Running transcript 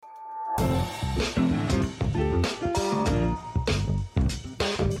Hey,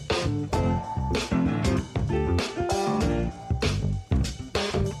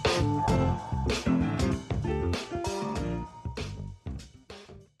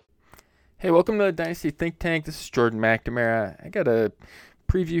 welcome to the Dynasty Think Tank. This is Jordan McNamara. I got a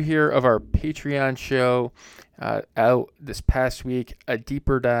preview here of our Patreon show out this past week, a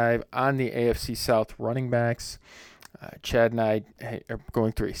deeper dive on the AFC South running backs. Chad and I are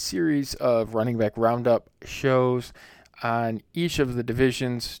going through a series of running back roundup shows on each of the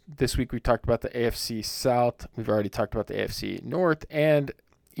divisions. This week we talked about the AFC South. We've already talked about the AFC North and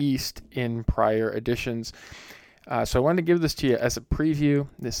East in prior editions. So I wanted to give this to you as a preview.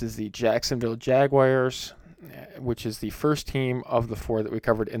 This is the Jacksonville Jaguars, which is the first team of the four that we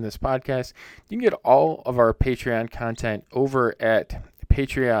covered in this podcast. You can get all of our Patreon content over at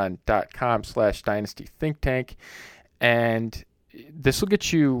patreon.com/dynastythinktank. And this will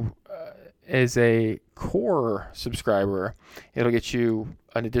get you, as a core subscriber, it'll get you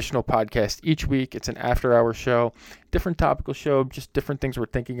an additional podcast each week. It's an after-hour show, different topical show, just different things we're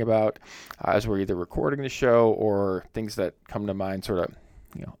thinking about as we're either recording the show or things that come to mind sort of,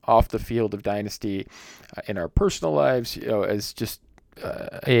 off the field of Dynasty in our personal lives, as just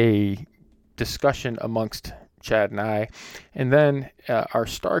a discussion amongst Chad and I. And then our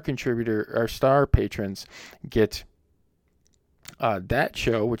star patrons get that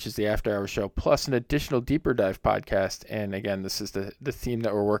show, which is the After Hours show, plus an additional deeper dive podcast. And again, this is the theme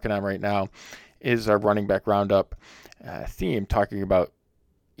that we're working on right now, is our running back roundup theme, talking about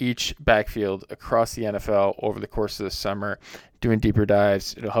each backfield across the NFL over the course of the summer, doing deeper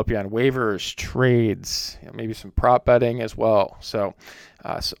dives. It'll help you on waivers, trades, maybe some prop betting as well. So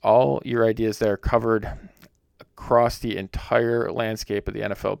all your ideas there covered across the entire landscape of the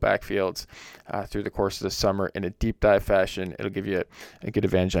NFL backfields through the course of the summer in a deep dive fashion. It'll give you a good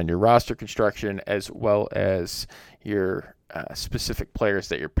advantage on your roster construction as well as your specific players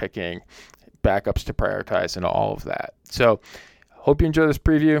that you're picking, backups to prioritize, and all of that. So hope you enjoy this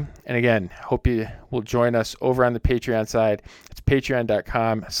preview. And again, hope you will join us over on the Patreon side. It's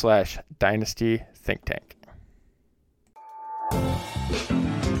patreon.com/dynastythinktank.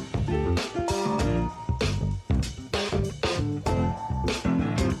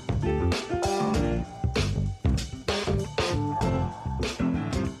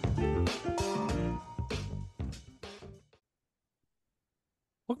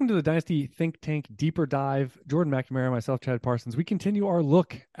 Welcome to the Dynasty Think Tank Deeper Dive. Jordan McNamara, myself, Chad Parsons. We continue our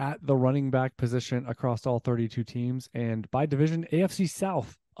look at the running back position across all 32 teams, and by division, AFC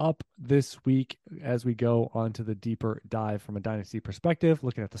South up this week as we go on to the deeper dive from a Dynasty perspective,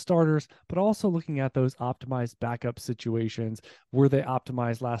 looking at the starters, but also looking at those optimized backup situations. Were they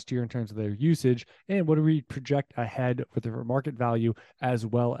optimized last year in terms of their usage, and what do we project ahead with their market value as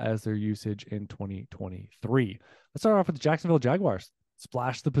well as their usage in 2023? Let's start off with the Jacksonville Jaguars.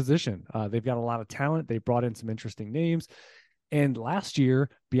 Splash the position. They've got a lot of talent. They brought in some interesting names. And last year,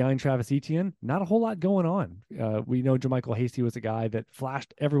 behind Travis Etienne, not a whole lot going on. We know JaMychal Hasty was a guy that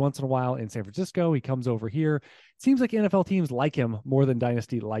flashed every once in a while in San Francisco. He comes over here. It seems like NFL teams like him more than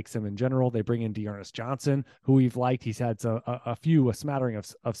Dynasty likes him in general. They bring in Dearness Johnson, who we've liked. He's had a smattering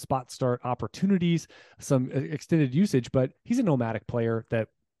of spot start opportunities, some extended usage, but he's a nomadic player that,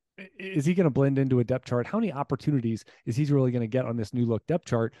 is he going to blend into a depth chart? How many opportunities is he really going to get on this new look depth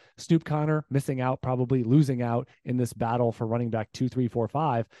chart? Snoop Connor missing out, probably losing out in this battle for running back 2, 3, 4,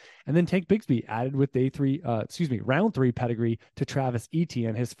 5. And then Tank Bigsby added with round 3 pedigree to Travis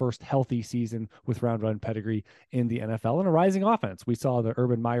Etienne, his first healthy season with round 1 pedigree in the NFL, and a rising offense. We saw the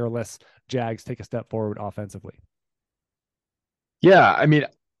Urban Meyer-less Jags take a step forward offensively. Yeah, I mean,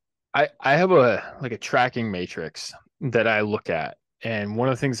 I have a tracking matrix that I look at. And one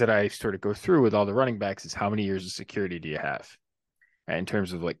of the things that I sort of go through with all the running backs is how many years of security do you have in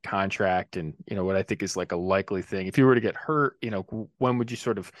terms of like contract and, what I think is like a likely thing. If you were to get hurt, when would you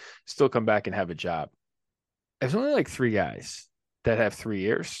sort of still come back and have a job? There's only like 3 guys that have 3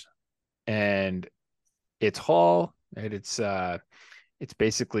 years, and it's Hall, and it's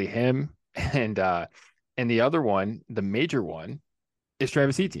basically him. And the other one, the major one, is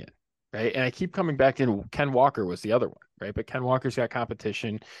Travis Etienne. Right. And I keep coming back to Ken Walker was the other one. Right. But Ken Walker's got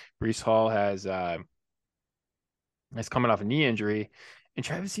competition. Breece Hall is coming off a knee injury. And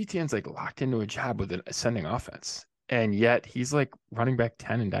Travis Etienne's like locked into a job with an ascending offense. And yet he's like running back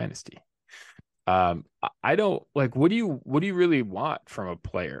 10 in Dynasty. I don't like, what do you really want from a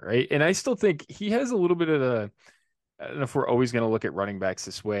player? Right. And I still think he has a little bit of I don't know if we're always going to look at running backs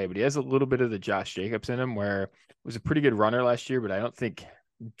this way, but he has a little bit of the Josh Jacobs in him, where he was a pretty good runner last year, but I don't think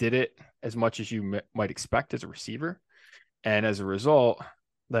did it as much as you might expect as a receiver. And as a result,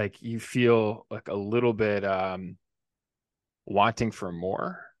 like you feel like a little bit wanting for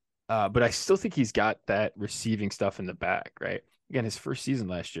more. But I still think he's got that receiving stuff in the bag, right? Again, his first season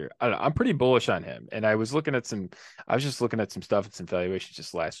last year. I don't know, I'm pretty bullish on him. And I was just looking at some stuff and some valuations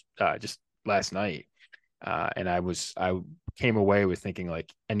just last night. I came away with thinking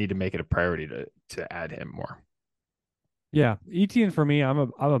like I need to make it a priority to add him more. Yeah, ETN for me,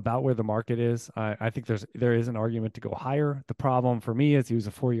 I'm about where the market is. I think there is an argument to go higher. The problem for me is he was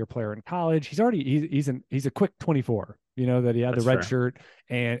a 4-year player in college. He's a quick 24. You know that he had the That's red fair. shirt,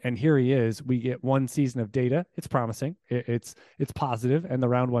 and here he is. We get one season of data. It's promising. It's positive, and the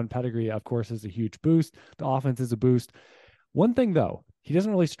round one pedigree, of course, is a huge boost. The offense is a boost. One thing though, he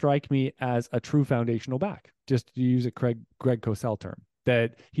doesn't really strike me as a true foundational back. Just to use a Greg Cosell term,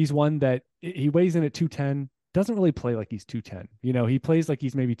 that he's one that he weighs in at 210, doesn't really play like he's 210. You know, he plays like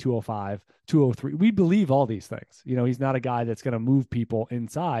he's maybe 205, 203. We believe all these things. You know, he's not a guy that's going to move people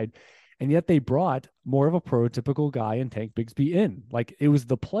inside. And yet they brought more of a prototypical guy in Tank Bigsby in. Like it was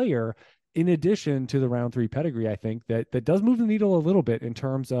the player in addition to the round 3 pedigree, I think that does move the needle a little bit in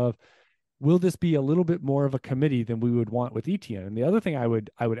terms of will this be a little bit more of a committee than we would want with ETN? And the other thing I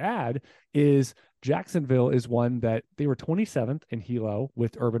would add is Jacksonville is one that they were 27th in Hilo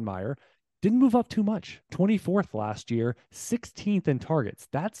with Urban Meyer. Didn't move up too much. 24th last year, 16th in targets.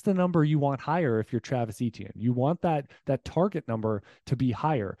 That's the number you want higher if you're Travis Etienne. You want that target number to be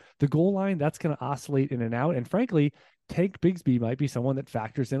higher. The goal line, that's going to oscillate in and out. And frankly, Tank Bigsby might be someone that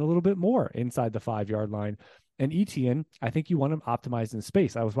factors in a little bit more inside the 5-yard line. And Etienne, I think you want him optimized in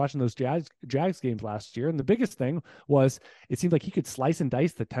space. I was watching those Jags games last year, and the biggest thing was it seemed like he could slice and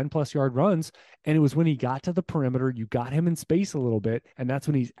dice the 10+ yard runs. And it was when he got to the perimeter, you got him in space a little bit, and that's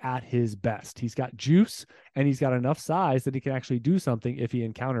when he's at his best. He's got juice and he's got enough size that he can actually do something if he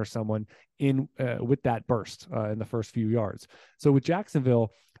encounters someone in with that burst in the first few yards. So with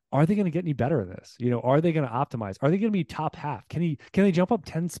Jacksonville, are they going to get any better in this? You know, are they going to optimize? Are they going to be top half? Can they jump up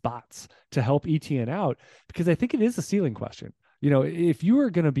 10 spots to help ETN out? Because I think it is a ceiling question. You know, if you are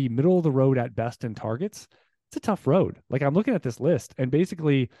going to be middle of the road at best in targets, it's a tough road. Like I'm looking at this list and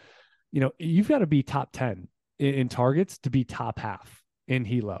basically, you know, you've got to be top 10 in targets to be top half in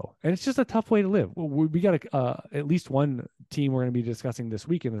Hilo. And it's just a tough way to live. We got at least one team we're going to be discussing this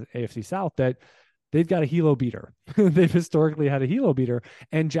week in the AFC South that they've got a Hilo beater. They've historically had a Hilo beater,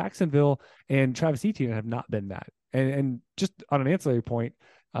 and Jacksonville and Travis Etienne have not been that. And just on an ancillary point,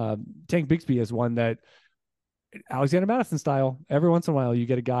 Tank Bigsby is one that Alexander Madison style. Every once in a while, you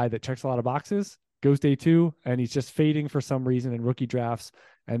get a guy that checks a lot of boxes, goes day 2, and he's just fading for some reason in rookie drafts.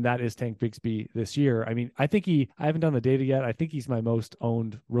 And that is Tank Bigsby this year. I mean, I haven't done the data yet. I think he's my most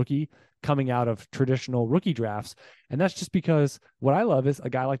owned rookie coming out of traditional rookie drafts. And that's just because what I love is a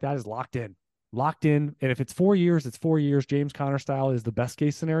guy like that is locked in. And if it's 4 years, it's 4 years. James Conner style is the best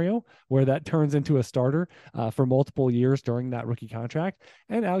case scenario where that turns into a starter for multiple years during that rookie contract.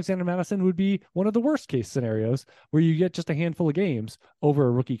 And Alexander Madison would be one of the worst case scenarios where you get just a handful of games over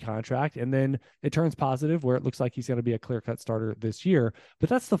a rookie contract. And then it turns positive where it looks like he's going to be a clear-cut starter this year. But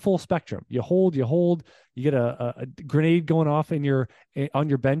that's the full spectrum. You hold, you get a grenade going off on your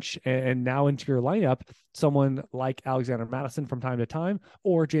bench and now into your lineup, someone like Alexander Madison from time to time,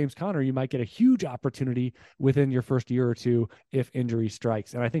 or James Conner, you might get a huge opportunity within your first year or two if injury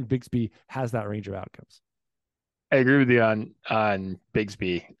strikes. And I think Bigsby has that range of outcomes. I agree with you on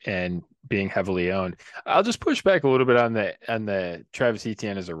Bigsby and being heavily owned. I'll just push back a little bit on the Travis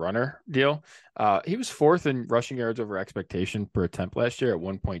Etienne as a runner deal. He was 4th in rushing yards over expectation per attempt last year at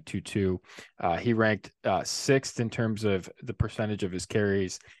 1.22. He ranked 6th in terms of the percentage of his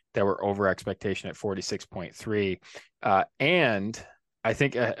carries that were over expectation at 46.3. And I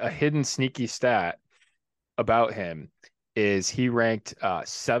think a hidden sneaky stat about him is he ranked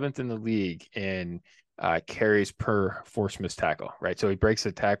 7th in the league in carries per force missed tackle, right? So he breaks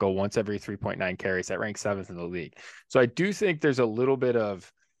a tackle once every 3.9 carries. That ranks 7th in the league. So I do think there's a little bit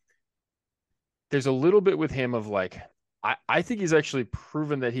with him of like, I think he's actually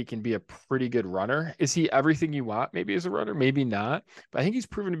proven that he can be a pretty good runner. Is he everything you want maybe as a runner? Maybe not. But I think he's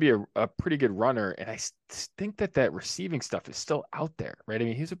proven to be a pretty good runner. And I think that receiving stuff is still out there, right? I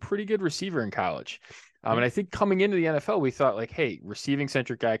mean, he's a pretty good receiver in college. And I think coming into the NFL, we thought like, hey, receiving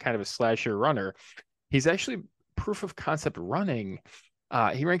centric guy, kind of a slasher runner. He's actually proof of concept running.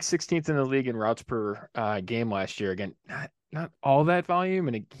 He ranked 16th in the league in routes per game last year. Again, not all that volume,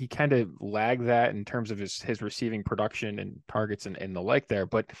 and he kind of lagged that in terms of his receiving production and targets and the like there.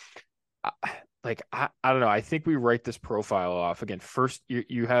 But I don't know. I think we write this profile off again. First,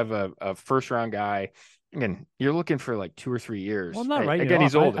 you have a first round guy. Again, you're looking for like 2 or 3 years. Well, I'm not writing it again, off.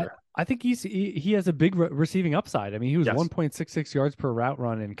 he's older. I think he has a big receiving upside. I mean, he was Yes. 1.66 yards per route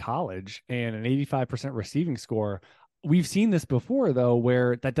run in college and an 85% receiving score. We've seen this before though,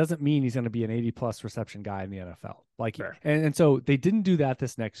 where that doesn't mean he's going to be an 80+ reception guy in the NFL. Like, Fair. and so they didn't do that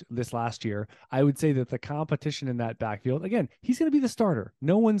this last year. I would say that the competition in that backfield, again, he's going to be the starter.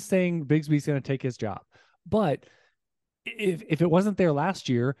 No one's saying Bigsby's going to take his job, but if it wasn't there last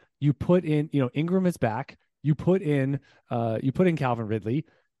year, you put in, Ingram is back. You put in Calvin Ridley.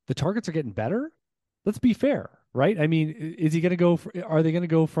 The targets are getting better. Let's be fair, right? I mean, is he going to go? Are they going to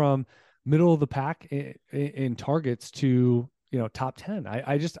go from middle of the pack in targets to top 10?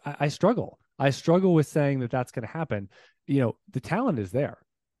 I struggle. I struggle with saying that that's going to happen. The talent is there,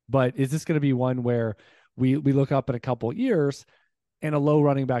 but is this going to be one where we look up in a couple of years and a low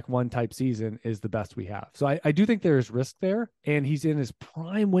running back one type season is the best we have? So I do think there's risk there, and he's in his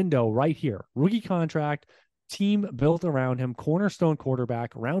prime window right here. Rookie contract, team built around him, cornerstone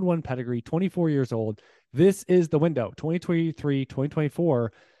quarterback, round one pedigree, 24 years old. This is the window, 2023,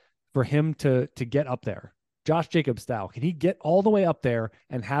 2024, for him to get up there. Josh Jacobs style. Can he get all the way up there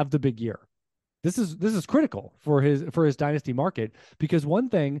and have the big year? This is critical for his dynasty market, because one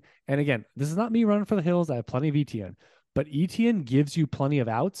thing, and again, this is not me running for the hills. I have plenty of ETN, but ETN gives you plenty of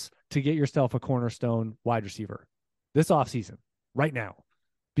outs to get yourself a cornerstone wide receiver this offseason, right now,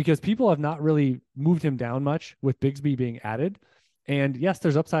 because people have not really moved him down much with Bigsby being added. And yes,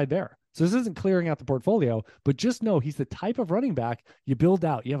 there's upside there. So this isn't clearing out the portfolio, but just know he's the type of running back you build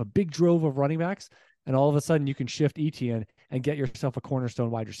out. You have a big drove of running backs, and all of a sudden you can shift ETN and get yourself a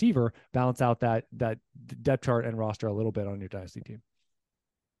cornerstone wide receiver, balance out that depth chart and roster a little bit on your dynasty team.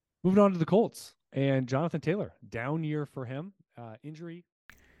 Moving on to the Colts and Jonathan Taylor, down year for him, injury.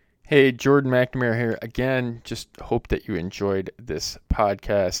 Hey, Jordan McNamara here. Again, just hope that you enjoyed this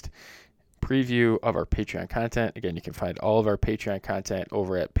podcast preview of our Patreon content. Again, you can find all of our Patreon content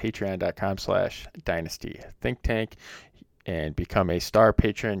over at patreon.com/Dynasty Think Tank and become a star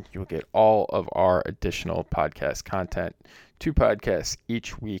patron. You'll get all of our additional podcast content, 2 podcasts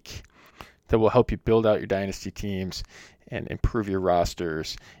each week that will help you build out your dynasty teams and improve your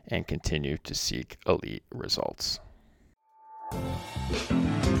rosters and continue to seek elite results.